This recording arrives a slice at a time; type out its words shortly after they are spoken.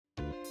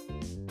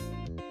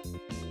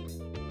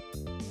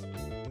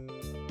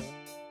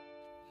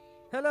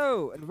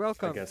Hello and I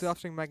welcome to guess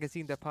Offspring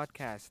Magazine, the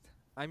podcast.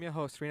 I'm your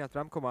host, Srinath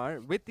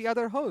Ramkumar, with the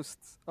other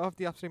hosts of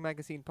the Offspring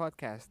Magazine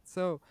podcast.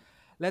 So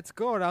let's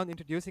go around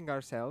introducing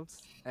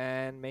ourselves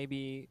and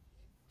maybe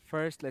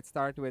first let's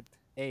start with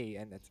A,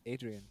 and that's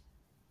Adrian.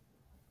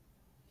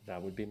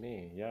 that would be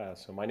me. Yeah.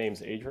 So my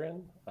name's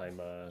Adrian. I'm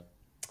a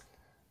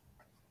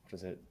what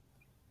is it?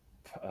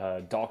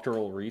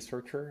 Doctoral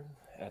researcher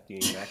at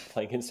the Max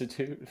Planck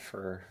Institute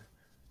for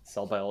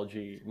cell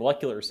biology,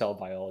 molecular cell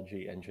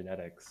biology, and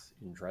genetics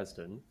in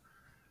Dresden.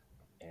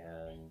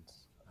 And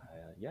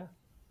yeah,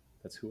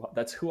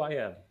 that's who I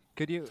am,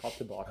 Could you top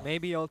to bottom.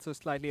 maybe also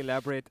slightly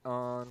elaborate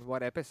on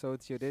what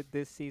episodes you did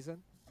this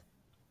season?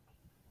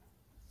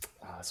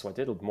 So I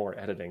did more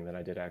editing than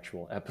I did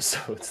actual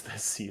episodes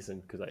this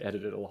season because I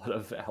edited a lot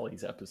of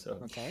Allie's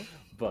episodes. Okay.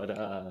 But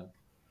I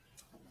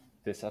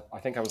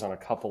think I was on a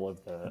couple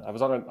of the. I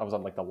was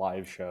on like the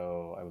live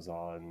show. I was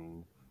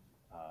on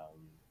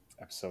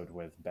episode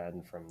with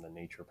Ben from the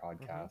Nature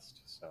Mm-hmm. podcast.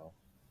 So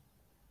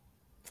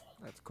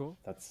That's cool.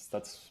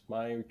 that's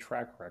my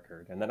track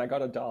record. And then I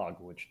got a dog,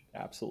 which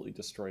absolutely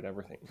destroyed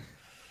everything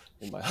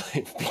in my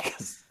life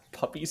because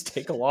puppies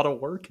take a lot of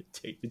work.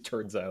 It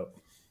turns out.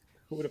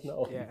 Who would have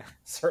known? Yeah.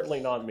 Certainly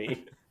not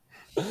me.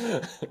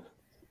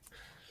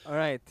 All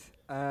right.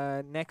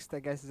 Next, I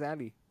guess, is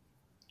Ali.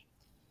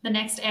 The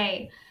next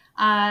A.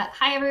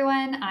 Hi,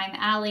 everyone. I'm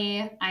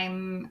Allie.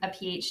 I'm a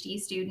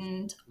PhD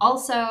student,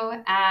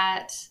 also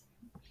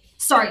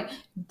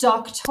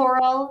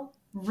doctoral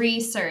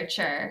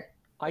researcher.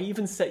 I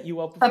even set you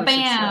up for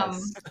Bam!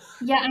 success.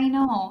 Yeah, I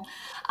know.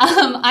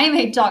 I'm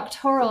a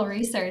doctoral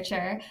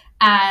researcher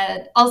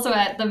also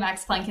at the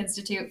Max Planck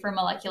Institute for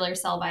Molecular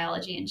Cell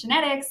Biology and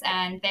Genetics,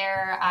 and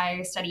there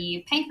I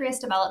study pancreas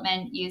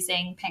development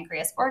using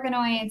pancreas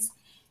organoids.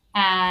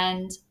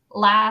 And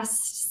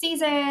last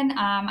season,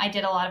 I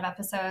did a lot of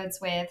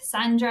episodes with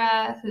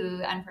Sandra,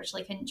 who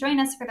unfortunately couldn't join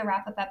us for the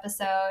wrap-up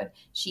episode.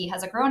 She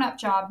has a grown-up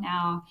job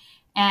now,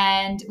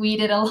 and we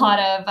did a lot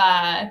of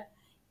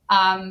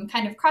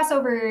kind of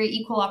crossover,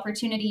 equal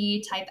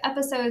opportunity type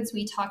episodes.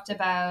 We talked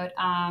about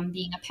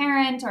being a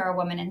parent or a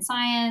woman in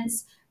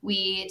science.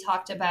 We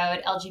talked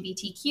about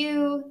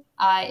LGBTQ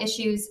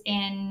issues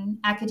in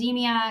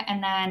academia,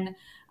 and then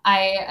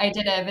I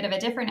did a bit of a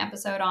different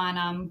episode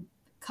on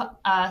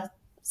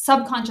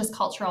subconscious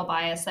cultural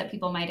bias that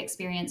people might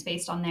experience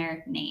based on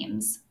their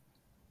names.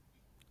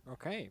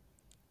 Okay.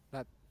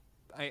 That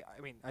I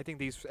mean, I think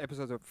these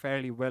episodes are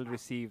fairly well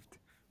received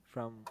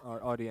from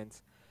our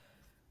audience.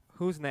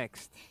 Who's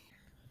next?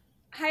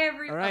 Hi,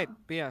 everyone. All right,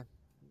 Pia.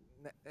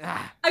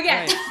 Again.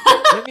 Right.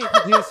 Let me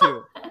introduce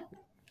you.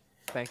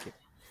 Thank you.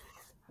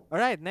 All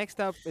right, next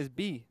up is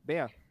B.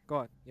 Bea, go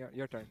on.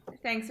 Your turn.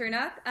 Thanks,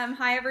 Srinath.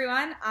 Hi,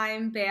 everyone.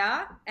 I'm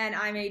Bea, and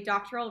I'm a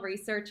doctoral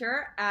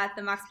researcher at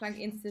the Max Planck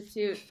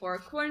Institute for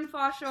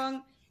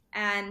Kohlenforschung,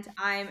 and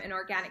I'm an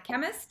organic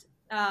chemist.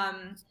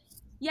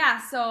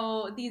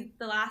 So the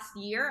last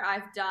year,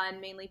 I've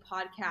done mainly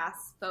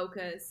podcasts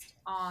focused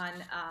on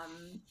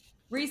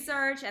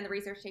research and the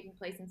research taking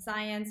place in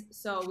science.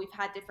 So we've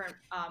had different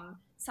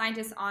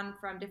scientists on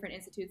from different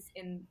institutes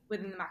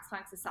within the Max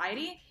Planck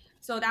Society.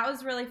 So that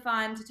was really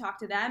fun to talk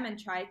to them and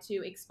try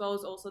to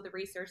expose also the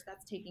research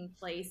that's taking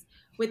place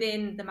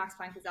within the Max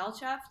Planck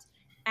Gesellschaft.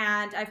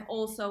 And I've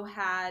also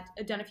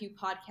done a few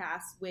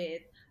podcasts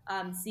with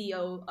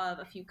CEO of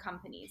a few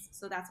companies.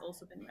 So that's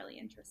also been really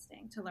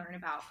interesting to learn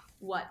about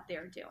what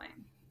they're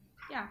doing.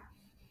 Yeah.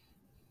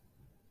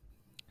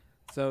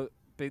 So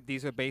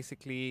these are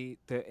basically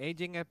the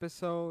aging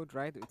episode,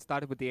 right? It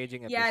started with the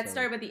aging episode. Yeah, it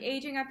started with the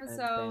aging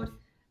episode.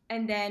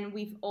 And then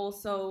we've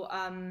also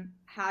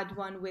had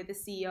one with the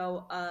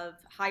CEO of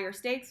Higher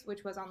Stakes,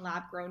 which was on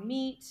lab-grown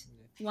meat.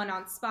 Yeah. One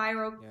on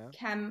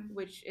Spirochem,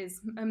 which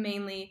is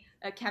mainly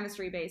a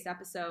chemistry-based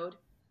episode.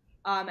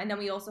 And then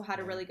we also had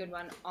a really good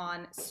one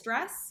on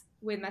stress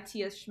with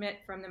Matthias Schmidt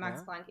from the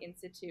Max Planck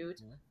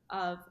Institute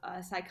of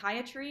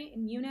Psychiatry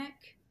in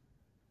Munich.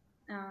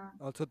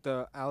 Also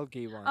the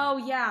algae one. Oh,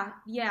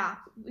 yeah.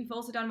 We've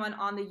also done one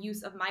on the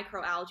use of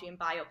microalgae in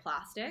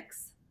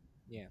bioplastics.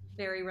 Yeah.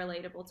 Very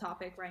relatable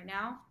topic right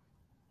now.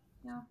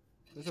 Yeah.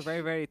 Those are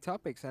very, very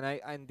topics,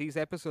 and these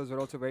episodes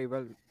were also very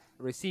well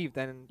received.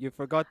 And you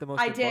forgot the most.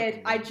 I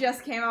did. I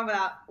just came up with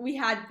that. We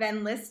had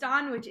Ben List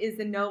on, which is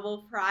the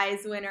Nobel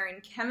Prize winner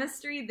in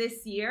chemistry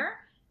this year.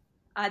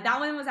 That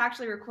one was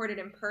actually recorded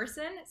in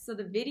person, so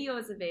the video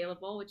is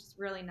available, which is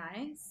really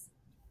nice.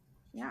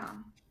 Yeah.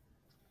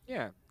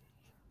 Yeah,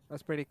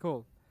 that's pretty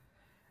cool.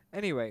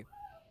 Anyway,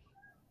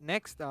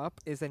 next up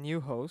is a new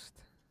host,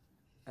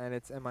 and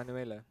it's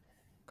Emanuele.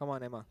 Come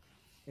on, Emma.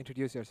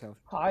 Introduce yourself.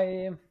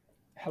 Hi.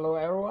 Hello,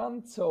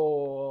 everyone.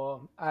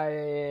 So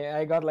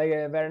I got like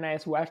a very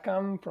nice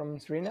welcome from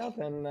Srinath,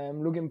 and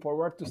I'm looking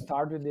forward to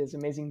start with this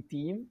amazing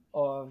team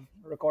of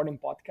recording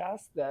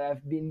podcasts that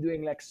have been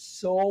doing like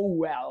so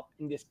well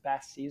in this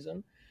past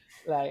season.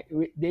 Like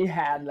they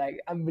had like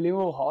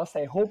unbelievable hosts.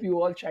 I hope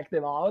you all check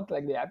them out,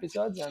 like the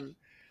episodes, and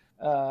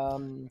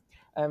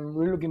I'm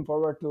really looking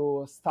forward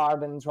to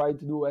start and try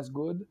to do as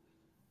good.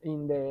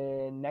 in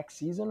the next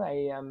season,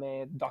 I am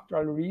a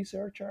doctoral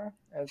researcher,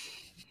 as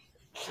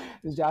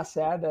you just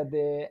said, at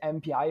the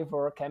MPI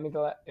for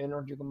chemical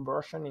energy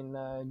conversion in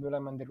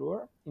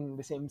Mülheim-an-der-Ruhr, in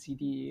the same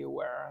city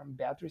where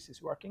Beatrice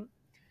is working.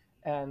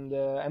 And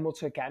I'm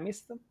also a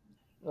chemist,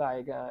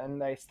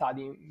 and I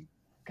study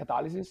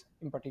catalysis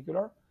in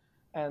particular.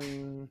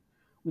 And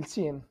we'll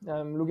see.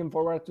 I'm looking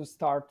forward to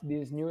start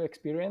this new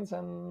experience,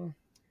 and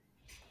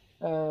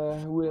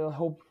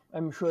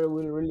I'm sure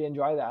we'll really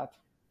enjoy that.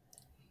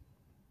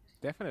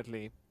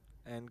 Definitely.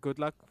 And good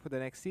luck for the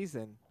next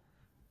season.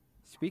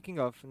 Speaking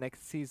of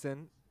next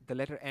season, the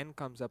letter N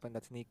comes up, and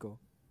that's Niko.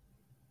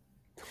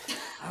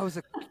 That was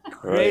a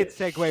great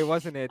Right. segue,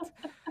 wasn't it?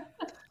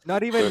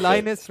 Not even Perfect.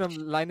 Linus from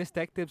Linus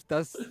Tech Tips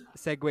does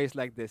segues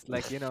like this.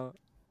 I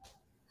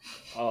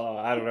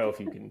don't know if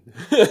you can.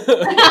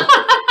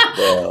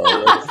 Well,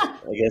 that's,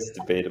 I guess,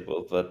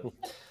 debatable, but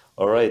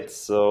all right.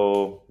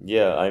 So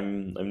yeah,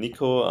 I'm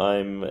Niko.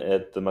 I'm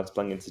at the Max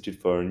Planck Institute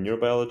for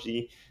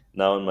Neurobiology,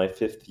 now in my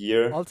 5th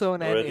year Also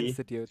an N already.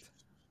 institute.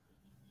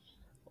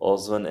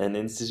 Also an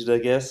institute, I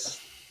guess.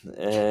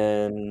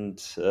 And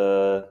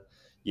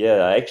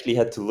yeah, I actually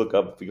had to look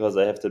up, because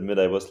I have to admit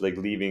I was like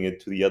leaving it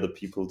to the other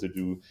people to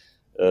do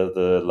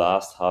the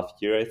last half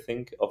year, I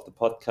think, of the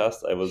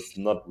podcast. I was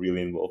not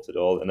really involved at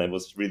all, and I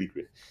was really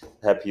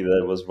happy that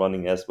it was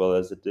running as well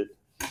as it did.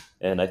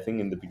 And I think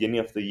in the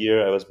beginning of the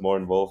year, I was more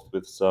involved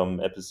with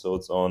some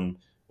episodes on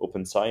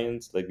open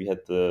science. Like we had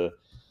the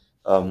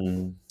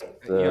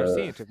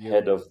ERC interview,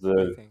 head of I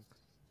the think.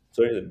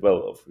 sorry,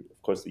 well, of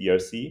course, the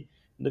ERC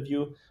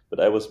interview, but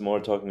I was more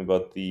talking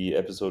about the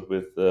episode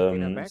with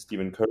Bettina Beck.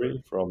 Stephen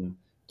Curry from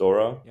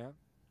Dora, Yeah.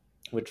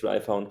 which I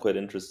found quite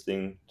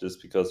interesting,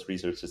 just because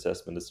research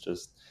assessment is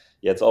just,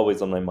 yeah, it's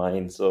always on my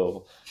mind.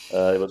 So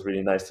it was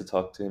really nice to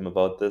talk to him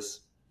about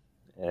this.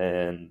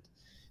 And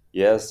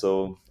yeah,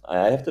 so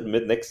I have to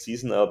admit, next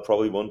season I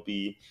probably won't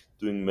be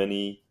doing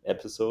many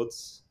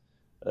episodes,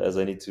 as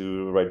I need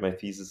to write my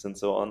thesis and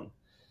so on.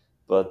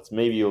 But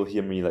maybe you'll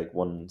hear me like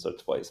once or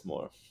twice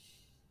more.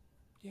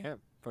 Yeah,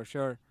 for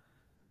sure.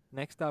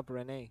 Next up,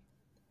 Renee.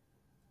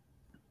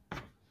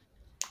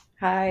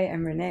 Hi,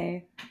 I'm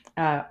Renee,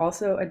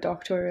 also a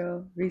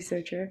doctoral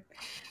researcher,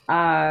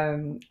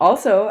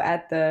 also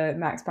at the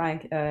Max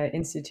Planck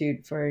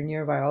Institute for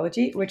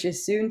Neurobiology, which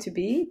is soon to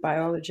be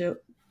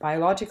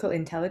biological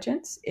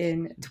intelligence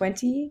in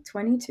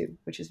 2022,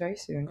 which is very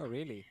soon. Oh,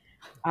 really?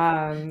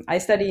 I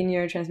study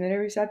neurotransmitter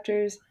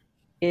receptors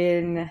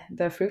in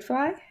the fruit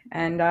fly,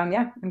 and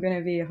yeah, I'm going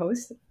to be a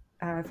host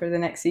for the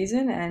next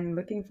season and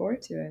looking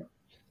forward to it.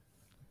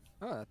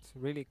 Oh, that's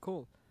really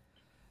cool.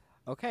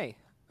 Okay,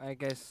 I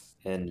guess.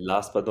 And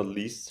last but not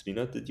least,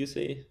 Srinath, did you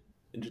say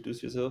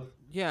introduce yourself?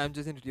 Yeah, I'm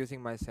just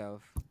introducing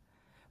myself.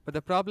 But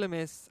the problem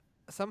is,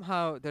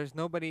 somehow there's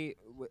nobody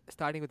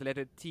starting with the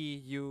letter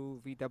T,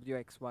 U, V, W,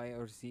 X, Y,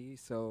 or Z,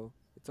 so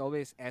it's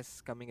always S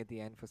coming at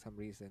the end for some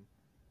reason.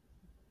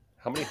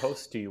 How many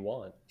hosts do you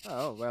want?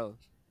 Oh, well,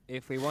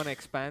 if we want to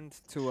expand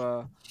to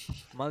a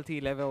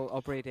multi-level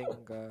operating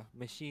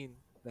machine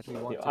that we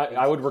want to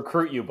I would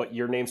recruit you, but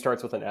your name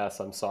starts with an S.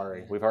 I'm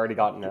sorry. We've already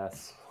got an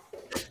S.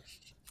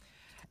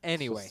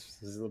 Anyway.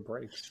 This is a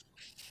break.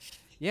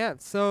 Yeah,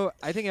 so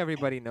I think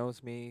everybody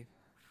knows me.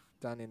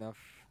 Done enough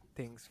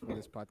things for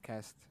this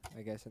podcast,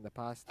 I guess, in the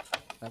past.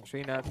 I'm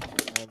Srinath.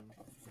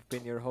 I've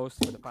been your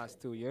host for the past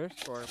 2 years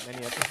for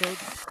many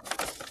episodes.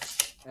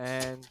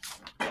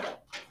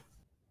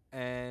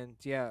 And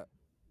yeah,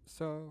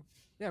 so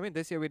yeah, I mean,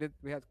 this year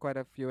we had quite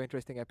a few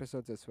interesting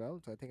episodes as well.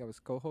 So I think I was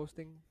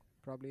co-hosting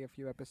probably a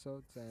few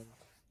episodes, and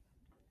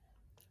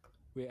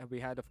we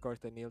had, of course,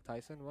 the Neil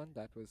Tyson one.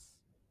 That was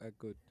a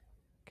good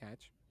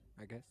catch,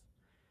 I guess.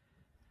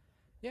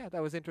 Yeah,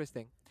 that was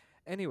interesting.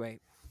 Anyway,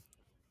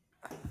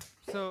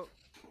 so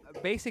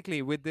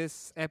basically with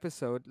this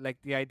episode,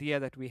 like the idea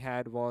that we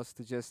had was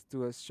to just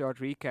do a short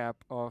recap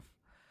of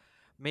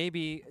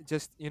maybe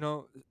just,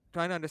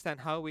 trying to understand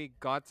how we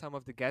got some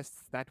of the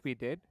guests that we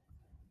did,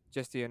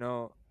 just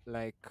to,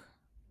 like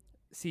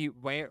see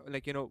where,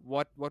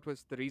 what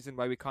was the reason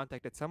why we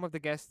contacted some of the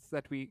guests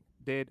that we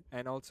did,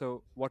 and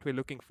also what we're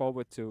looking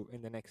forward to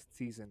in the next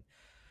season.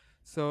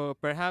 So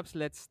perhaps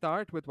let's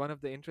start with one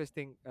of the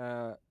interesting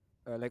one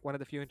of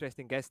the few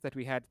interesting guests that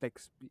we had, like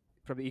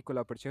from the equal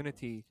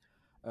opportunity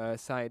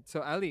side.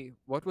 So Ali,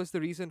 what was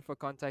the reason for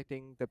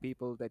contacting the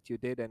people that you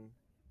did, and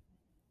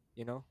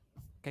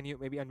can you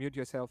maybe unmute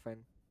yourself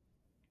and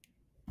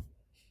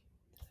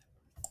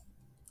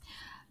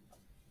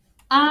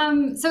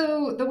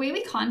So the way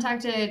we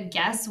contacted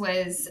guests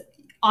was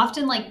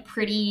often like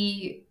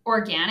pretty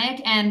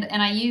organic, and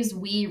I use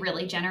we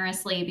really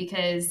generously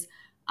because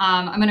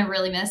I'm going to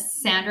really miss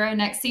Sandra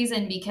next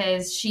season,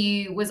 because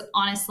she was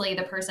honestly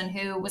the person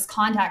who was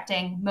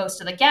contacting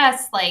most of the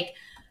guests. Like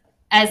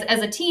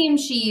as a team,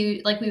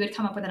 we would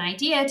come up with an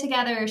idea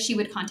together. She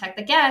would contact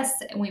the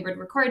guests and we would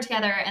record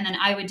together, and then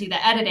I would do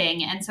the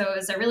editing. And so it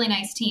was a really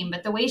nice team.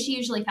 But the way she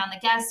usually found the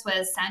guests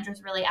was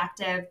Sandra's really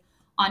active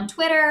on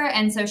Twitter.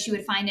 And so she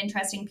would find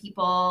interesting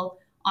people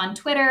on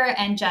Twitter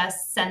and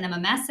just send them a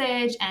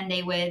message, and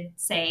they would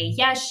say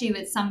yes.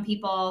 Some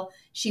people,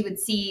 she would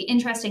see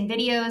interesting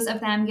videos of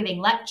them giving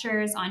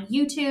lectures on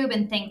YouTube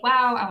and think,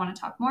 wow, I want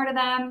to talk more to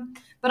them.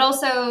 But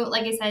also,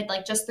 like I said,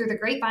 like just through the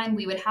grapevine,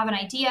 we would have an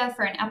idea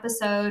for an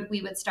episode.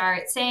 We would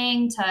start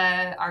saying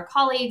to our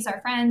colleagues,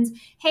 our friends,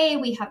 hey,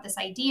 we have this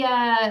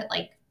idea.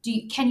 Like,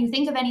 can you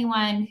think of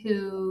anyone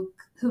who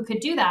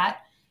could do that?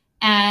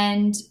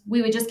 And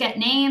we would just get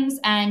names,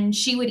 and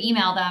she would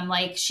email them.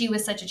 Like, she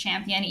was such a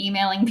champion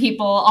emailing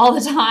people all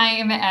the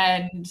time,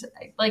 and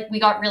like we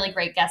got really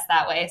great guests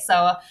that way.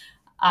 So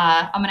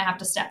I'm gonna have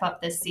to step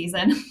up this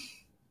season.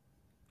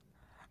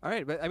 All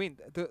right, but I mean,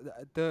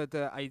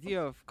 the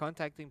idea of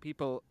contacting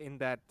people in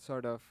that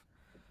sort of,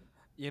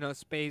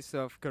 space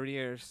of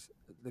careers,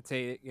 let's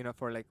say,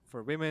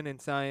 for women in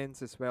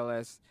science, as well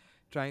as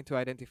trying to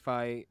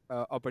identify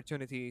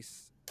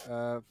opportunities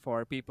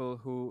for people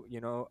who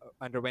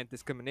underwent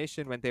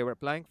discrimination when they were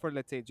applying for,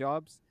 let's say,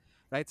 jobs,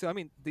 right? So I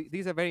mean,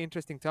 these are very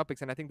interesting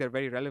topics, and I think they're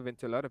very relevant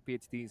to a lot of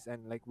PhDs.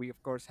 And like, we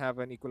of course have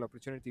an equal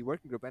opportunity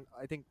working group, and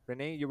I think,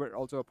 Renee, you were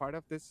also a part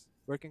of this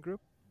working group.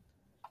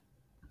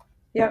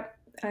 Yep,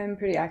 I'm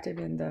pretty active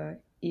in the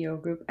EO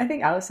group. I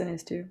think Allison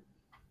is too.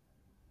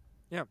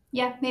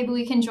 Yeah, maybe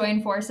we can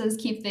join forces,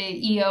 keep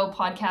the EO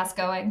podcast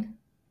going.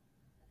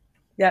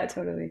 Yeah,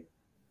 totally.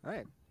 All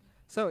right.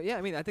 So yeah,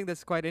 I mean, I think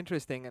that's quite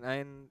interesting, and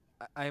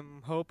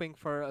I'm hoping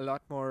for a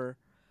lot more,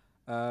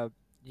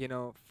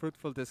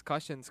 fruitful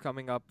discussions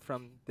coming up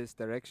from this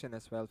direction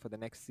as well for the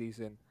next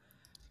season.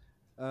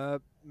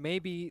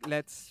 Maybe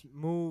let's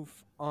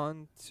move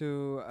on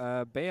to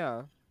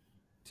Bea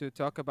to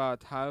talk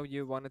about how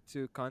you wanted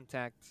to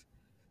contact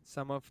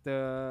some of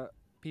the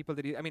people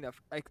that I mean,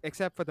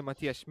 except for the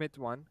Matthias Schmidt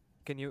one.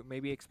 Can you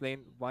maybe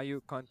explain why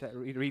you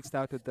reached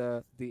out to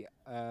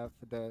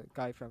for the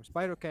guy from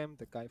Spirochem,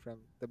 the guy from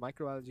the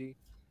microalgae,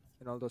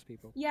 and all those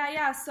people?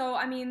 Yeah. So,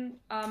 I mean,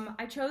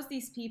 I chose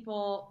these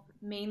people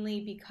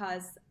mainly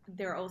because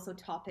they're also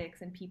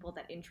topics and people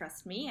that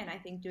interest me. And I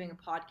think doing a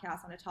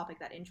podcast on a topic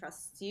that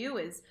interests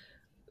you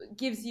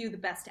gives you the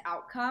best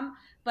outcome.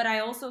 But I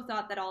also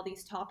thought that all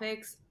these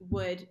topics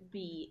would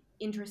be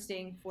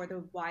interesting for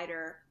the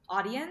wider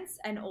audience,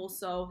 and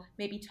also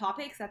maybe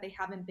topics that they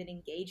haven't been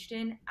engaged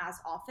in as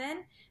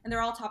often. And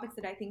they're all topics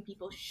that I think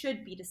people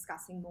should be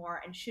discussing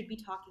more and should be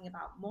talking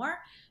about more.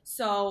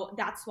 So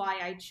that's why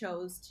I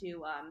chose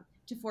to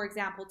for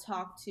example,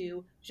 talk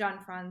to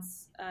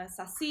Jean-Franz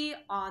Sassi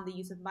on the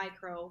use of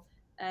micro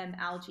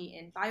algae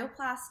in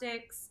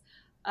bioplastics.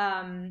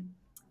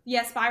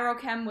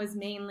 Spirochem was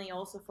mainly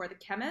also for the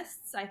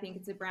chemists. I think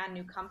it's a brand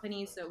new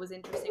company, so it was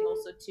interesting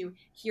also to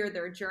hear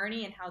their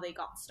journey and how they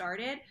got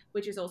started,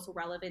 which is also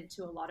relevant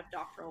to a lot of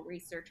doctoral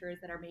researchers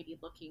that are maybe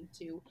looking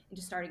into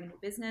starting a new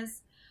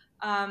business.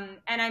 And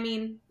I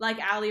mean, like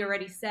Ali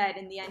already said,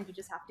 in the end, you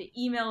just have to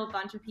email a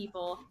bunch of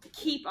people,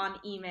 keep on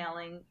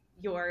emailing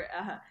your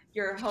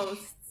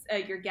hosts,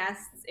 your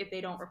guests, if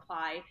they don't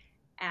reply,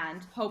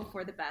 and hope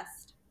for the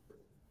best.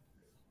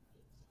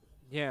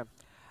 Yeah.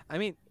 I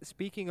mean,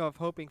 speaking of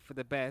hoping for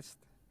the best,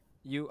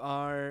 you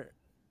are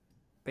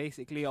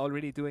basically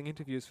already doing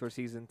interviews for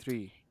season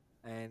 3,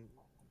 and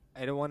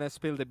I don't want to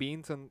spill the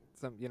beans on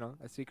some,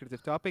 a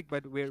secretive topic,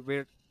 but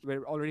we're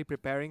already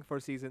preparing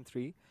for season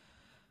 3,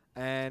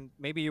 and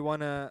maybe you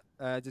want to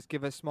just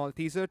give a small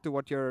teaser to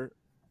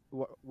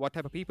what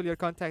type of people you're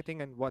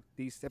contacting and what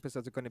these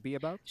episodes are going to be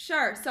about.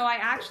 Sure. So I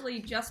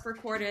actually just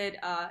recorded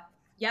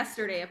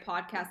yesterday a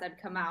podcast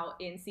that come out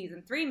in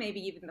season 3, maybe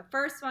even the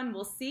first one,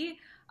 we'll see.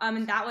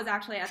 And that was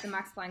actually at the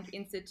Max Planck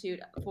Institute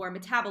for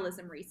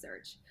Metabolism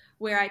Research,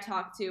 where I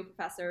talked to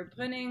Professor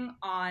Brünning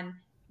on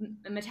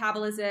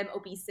metabolism,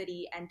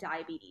 obesity, and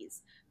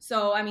diabetes.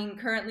 So, I mean,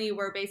 currently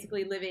we're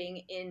basically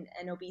living in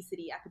an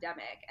obesity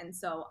epidemic. And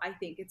so I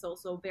think it's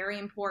also very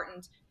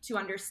important to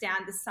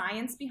understand the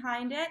science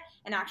behind it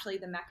and actually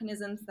the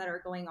mechanisms that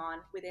are going on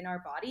within our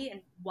body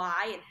and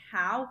why and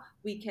how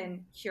we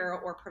can cure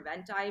or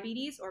prevent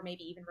diabetes or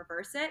maybe even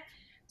reverse it.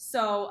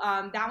 So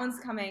that one's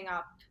coming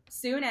up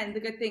soon. And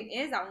the good thing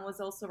is that one was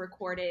also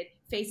recorded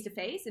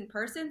face-to-face in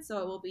person, so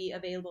it will be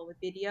available with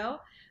video.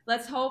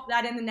 Let's hope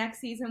that in the next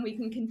season we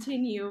can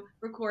continue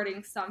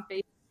recording some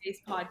face-to-face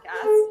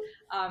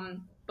podcasts,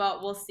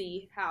 but we'll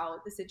see how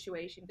the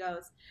situation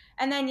goes.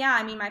 And then, yeah,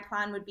 I mean, my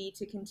plan would be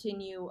to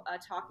continue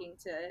talking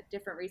to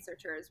different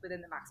researchers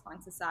within the Max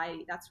Planck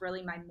Society. That's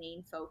really my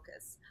main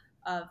focus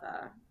of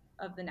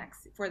the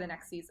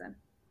next season.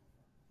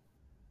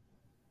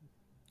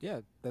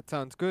 Yeah, that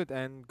sounds good,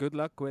 and good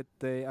luck with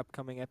the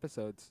upcoming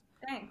episodes.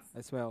 Thanks.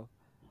 As well.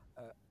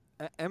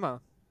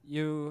 Emma,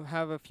 you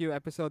have a few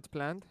episodes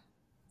planned,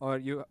 or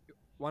you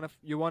want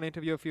to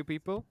interview a few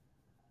people?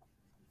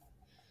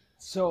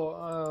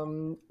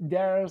 So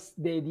there's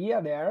the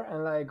idea there,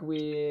 and like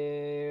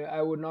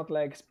I would not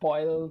like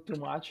spoil too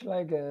much.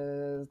 Like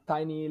a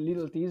tiny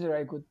little teaser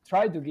I could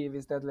try to give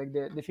is that like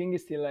the thing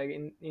is still like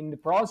in the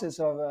process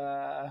of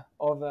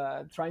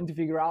trying to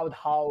figure out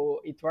how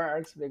it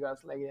works, because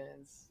like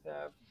it's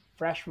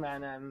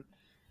freshman and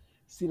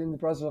still in the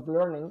process of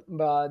learning.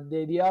 But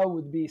the idea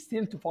would be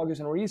still to focus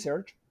on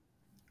research,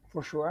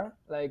 for sure,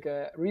 like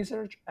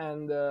research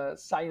and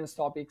science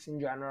topics in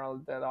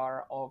general that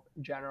are of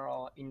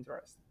general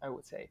interest, I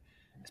would say.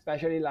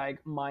 Especially like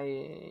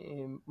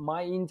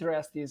my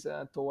interest is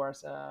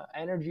towards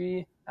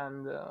energy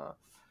and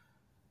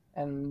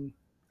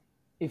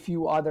a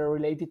few other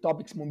related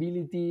topics,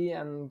 mobility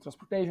and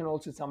transportation.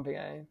 Also, it's something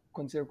I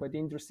consider quite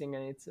interesting,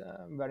 and it's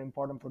very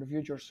important for the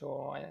future.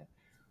 So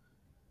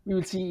we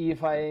will see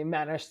if I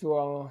manage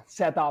to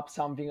set up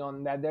something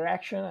on that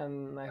direction,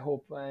 and I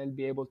hope I'll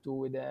be able to,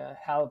 with the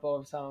help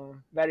of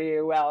some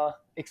very well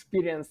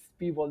experienced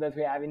people that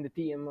we have in the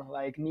team,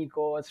 like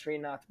Niko,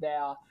 Srinath,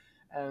 Bea,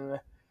 and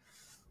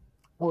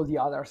all the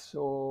others.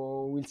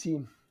 So we'll see.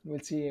 We'll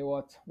see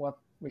what will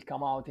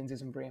come out in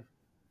season 3.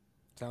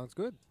 Sounds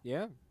good.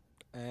 Yeah.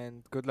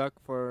 And good luck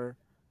for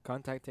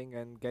contacting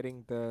and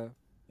getting the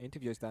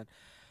interviews done.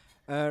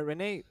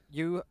 Renee,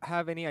 you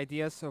have any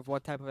ideas of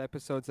what type of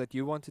episodes that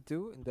you want to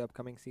do in the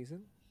upcoming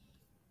season?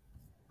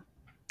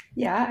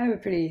 Yeah, I have a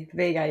pretty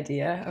vague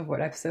idea of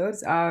what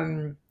episodes.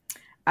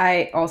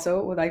 I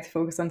also would like to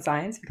focus on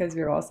science because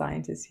we're all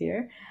scientists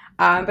here.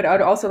 But I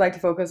would also like to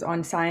focus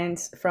on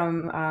science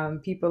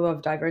from people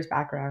of diverse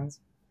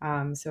backgrounds.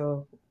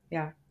 So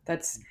yeah,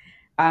 that's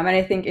and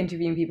I think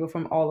interviewing people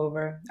from all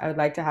over. I would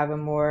like to have a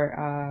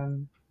more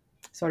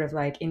sort of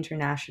like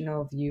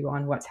international view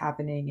on what's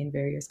happening in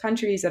various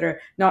countries that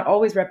are not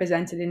always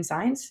represented in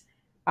science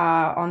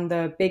on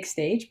the big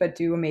stage, but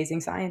do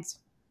amazing science.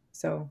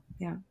 So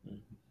yeah.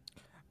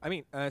 I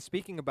mean,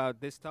 speaking about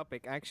this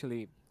topic,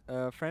 actually,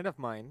 a friend of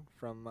mine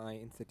from my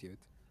institute,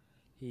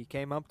 he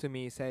came up to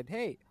me and said,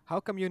 "Hey, how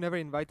come you never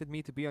invited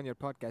me to be on your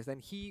podcast?"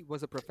 And he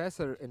was a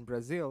professor in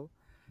Brazil,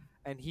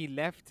 and he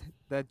left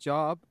that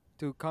job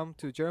to come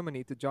to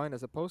Germany to join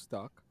as a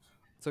postdoc.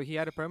 So he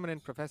had a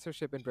permanent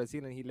professorship in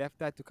Brazil, and he left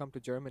that to come to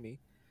Germany.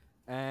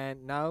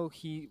 And now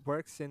he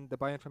works in the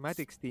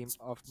bioinformatics team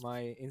of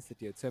my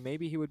institute. So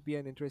maybe he would be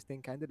an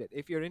interesting candidate.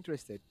 If you're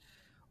interested,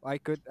 I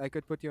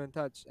could put you in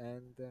touch,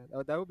 and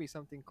that would be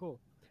something cool.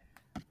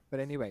 But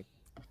anyway,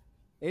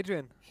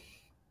 Adrian,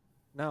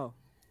 now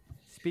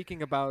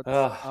speaking about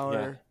Yeah.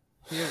 our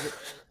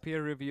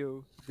peer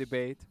review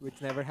debate,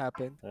 which never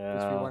happened, which we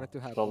Yeah, wanted to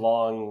the happen.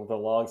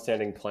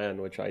 long-standing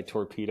plan, which I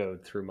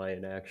torpedoed through my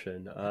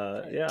inaction.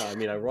 Yeah, I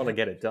mean, I want to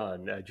get it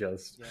done. I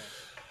just Yeah.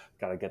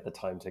 got to get the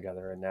time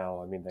together. And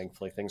now, I mean,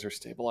 thankfully, things are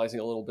stabilizing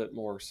a little bit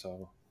more.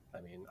 So,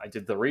 I mean, I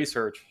did the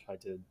research, I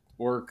did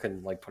work,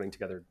 and like putting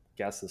together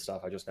guests and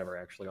stuff. I just never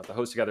actually got the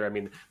host together. I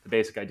mean, the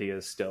basic idea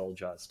is still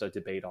just a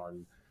debate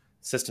on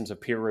systems of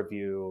peer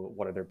review.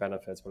 What are their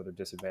benefits? What are their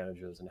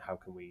disadvantages? And how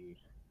can we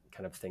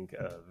kind of think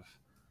of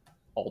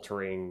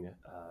altering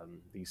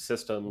these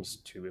systems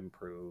to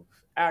improve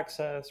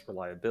access,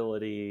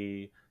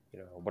 reliability,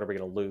 what are we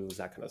going to lose,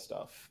 that kind of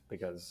stuff,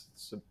 because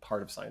it's a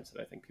part of science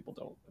that I think people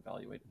don't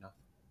evaluate enough.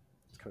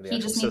 It's kind of the He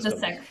actual just needs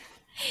system.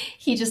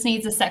 he just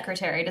needs a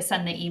secretary to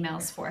send the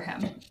emails for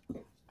him.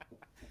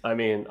 I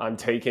mean, I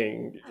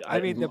can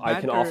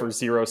banter- offer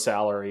zero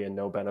salary and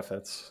no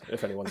benefits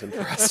if anyone's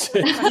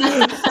interested.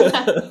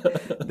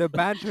 The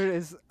banter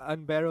is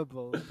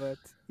unbearable, but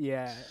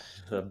yeah.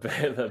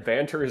 The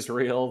banter is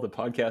real. The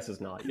podcast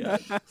is not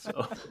yet.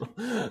 So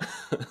I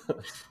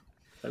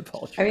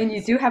apologize. I mean,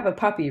 you do have a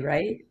puppy,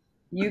 right?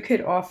 You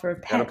could offer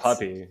pets. And a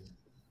puppy.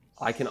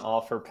 I can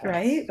offer pets.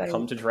 Right? Like,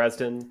 come to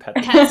Dresden.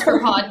 Pets for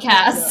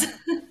podcasts.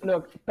 Yeah.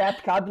 Look,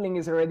 pet cuddling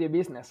is already a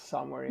business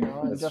somewhere,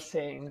 I'm just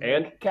saying.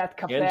 And cat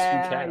cafe, and 2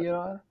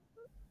 cats.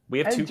 We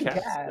have and 2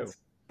 cats. Too.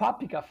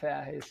 Puppy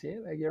cafe, you see?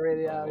 Like you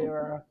already have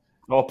your...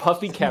 Well,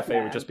 Puppy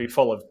Cafe would just be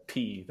full of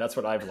pee. That's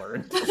what I've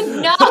learned.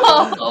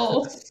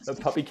 No! The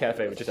Puppy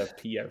Cafe would just have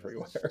pee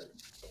everywhere.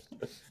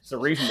 It's the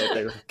reason that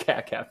they're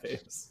cat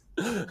cafes.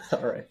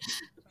 All right.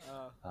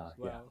 Wow.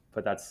 Yeah,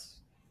 but that's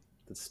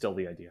still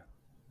the idea.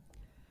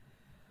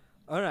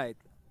 All right.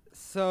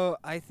 So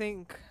I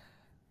think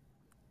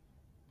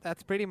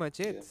that's pretty much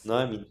it. No,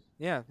 I mean,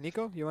 Yeah,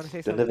 Niko, you want to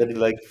say don't have something? any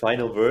like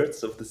final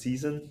words of the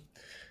season?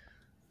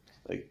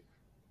 Like,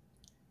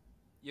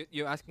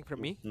 You asking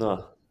from me?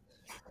 no.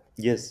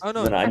 Yes. Oh,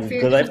 no, I I mean, fear-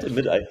 because I have to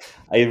admit,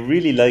 I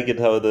really like it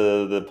how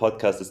the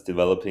podcast is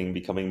developing,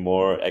 becoming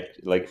more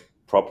like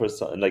proper,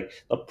 like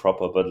not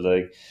proper, but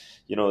like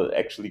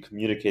actually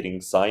communicating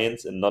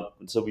science, and not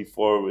so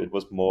before it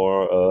was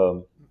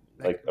more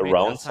like made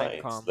around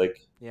outside science, com.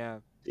 like Yeah.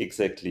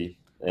 exactly.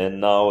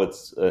 And now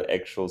it's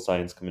actual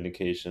science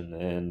communication,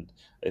 and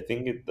I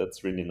think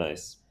that's really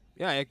nice.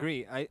 Yeah, I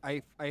agree.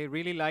 I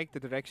really like the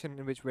direction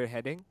in which we're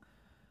heading.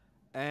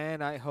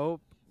 And I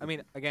hope, I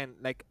mean, again,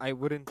 like I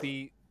wouldn't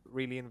be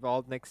really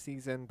involved next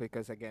season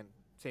because, again,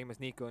 same as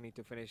Niko, I need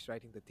to finish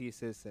writing the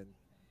thesis and,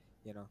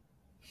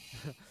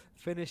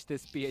 finish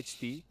this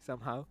PhD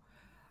somehow.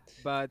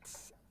 But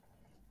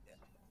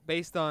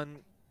based on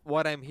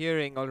what I'm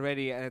hearing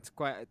already, and it's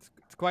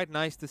quite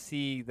nice to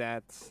see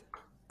that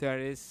there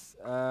is,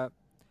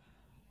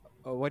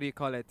 what do you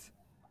call it,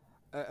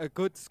 a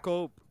good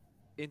scope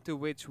into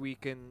which we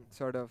can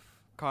sort of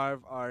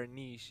carve our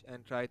niche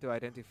and try to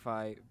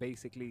identify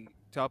basically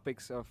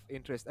topics of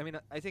interest. I mean,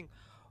 I think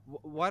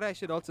what I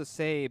should also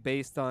say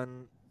based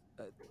on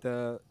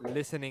the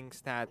listening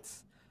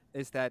stats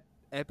is that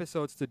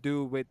episodes to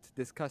do with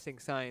discussing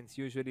science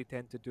usually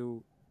tend to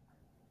do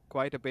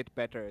quite a bit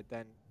better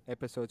than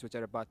episodes which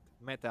are about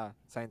meta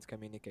science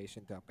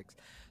communication topics.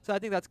 So I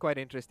think that's quite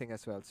interesting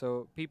as well.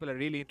 So people are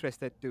really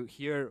interested to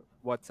hear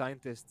what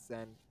scientists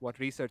and what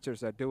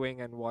researchers are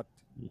doing and what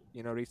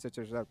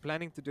researchers are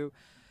planning to do.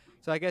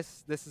 So I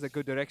guess this is a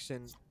good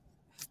direction.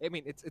 I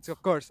mean, it's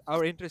of course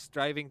our interest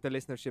driving the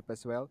listenership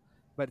as well,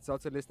 but it's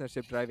also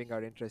listenership driving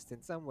our interest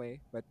in some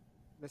way. But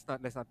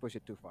let's not push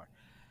it too far.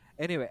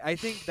 Anyway, I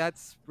think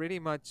that's pretty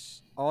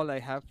much all I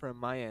have from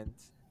my end.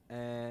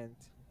 And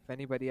if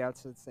anybody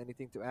else has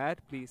anything to add,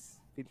 please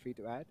feel free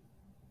to add.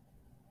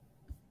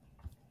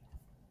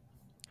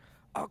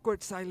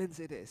 Awkward silence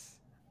it is.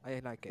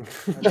 I like it.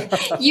 I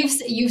like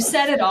it. You've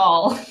said it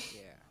all.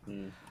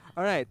 Yeah.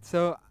 All right.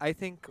 So I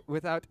think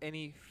without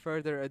any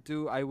further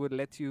ado, I would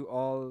let you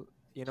all,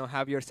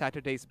 have your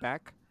Saturdays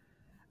back.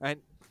 And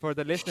for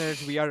the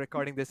listeners, we are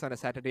recording this on a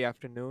Saturday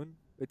afternoon,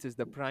 which is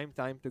the prime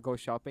time to go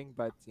shopping.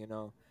 But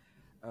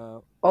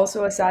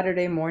Also a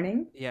Saturday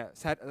morning. yeah.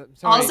 Sorry.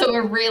 Also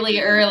a really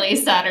early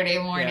Saturday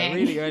morning. Yeah,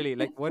 really early.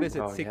 Like what is it?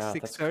 Oh, yeah,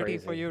 that's 6:30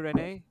 for crazy. you,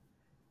 Renee?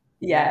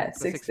 Yeah,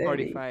 So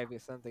 6:30. 6:45 or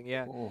something.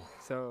 Yeah. Oh.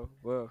 So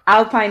whoa.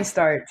 Alpine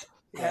start.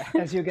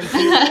 As you can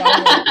see,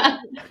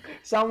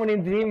 someone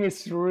in the team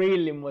is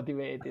really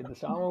motivated.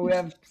 We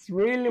have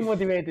really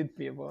motivated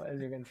people, as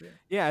you can see.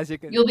 Yeah, as you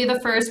can. You'll be the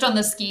first on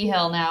the ski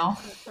hill now.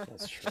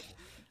 That's true.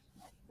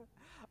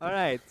 All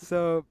right.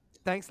 So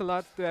thanks a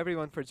lot to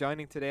everyone for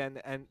joining today,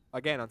 and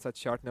again on such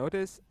short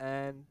notice.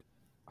 And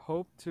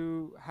hope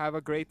to have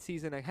a great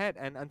season ahead.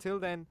 And until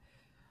then,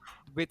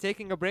 we're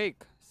taking a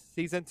break.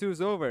 Season 2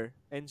 is over.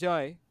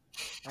 Enjoy.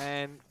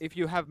 And if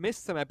you have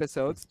missed some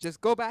episodes, just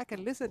go back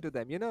and listen to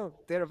them.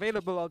 They're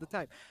available all the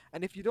time.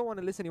 And if you don't want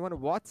to listen, you want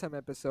to watch some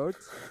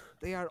episodes,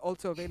 they are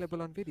also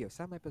available on video.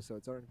 Some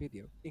episodes are on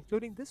video,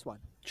 including this one.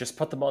 Just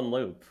put them on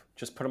loop.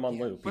 Just put them on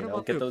loop. put 'em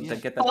on Get loop, those. yeah.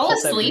 Get that. Fall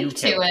put that asleep view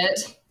to count.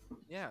 it.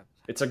 Yeah.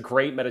 It's a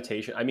great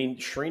meditation. I mean,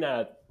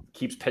 Srinath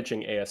keeps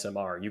pitching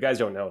ASMR. You guys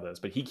don't know this,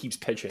 but he keeps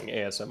pitching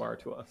ASMR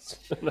to us.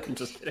 I'm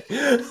just kidding.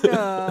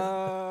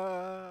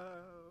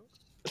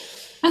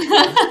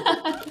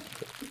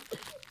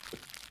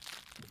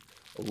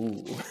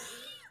 Ooh,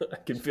 I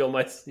can feel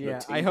my.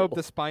 Yeah, I hope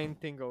the spine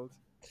tingled.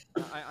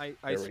 I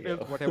There we spilled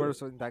go. whatever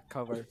was in that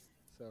cover,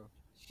 so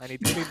I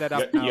need to clean that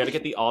up You now. got to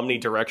get the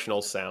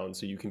omnidirectional sound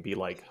so you can be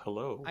like,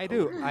 "Hello." I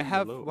do. hello, I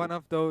have hello." one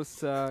of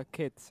those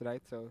kits,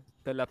 right? So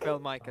the lapel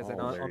mic has an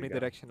Oh, there you go.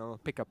 omnidirectional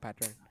pickup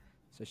pattern,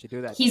 so she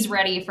do that. He's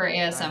ready for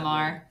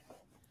ASMR.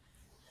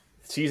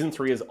 Season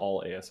 3 is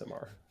all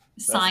ASMR.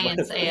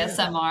 Science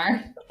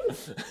ASMR.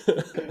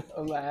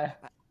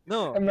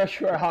 No, I'm not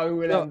sure how it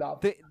will end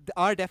up.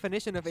 our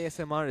definition of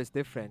ASMR is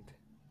different.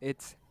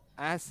 It's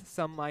as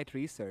some might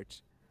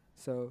research.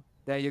 So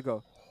there you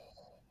go.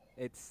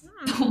 It's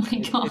Oh my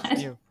god.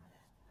 it's new.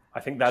 I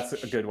think that's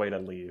a good way to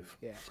leave.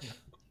 Yeah.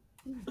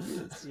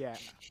 Yeah.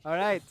 All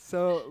right.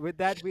 So with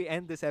that, we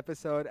end this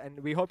episode, and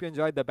we hope you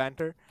enjoyed the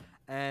banter.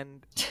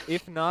 And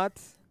if not,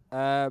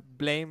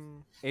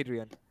 blame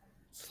Adrian.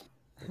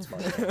 That's my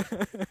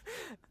bad.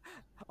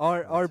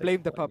 or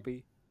blame the funny.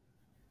 puppy.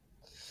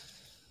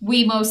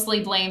 We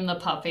mostly blame the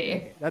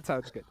puppy. That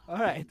sounds good. All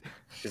right.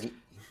 Isn't-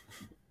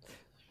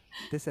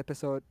 This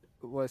episode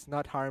was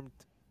not harmed.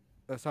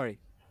 Sorry.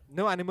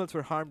 No animals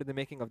were harmed in the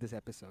making of this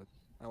episode.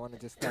 I want to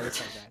just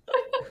clarify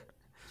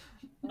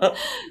that.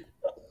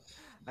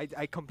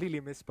 I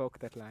completely misspoke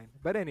that line.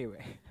 But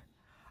anyway.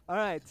 All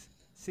right.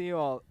 See you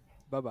all.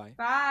 Bye-bye.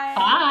 Bye.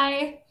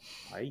 Bye.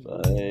 Bye.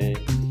 Bye.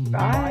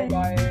 Bye.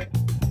 Bye.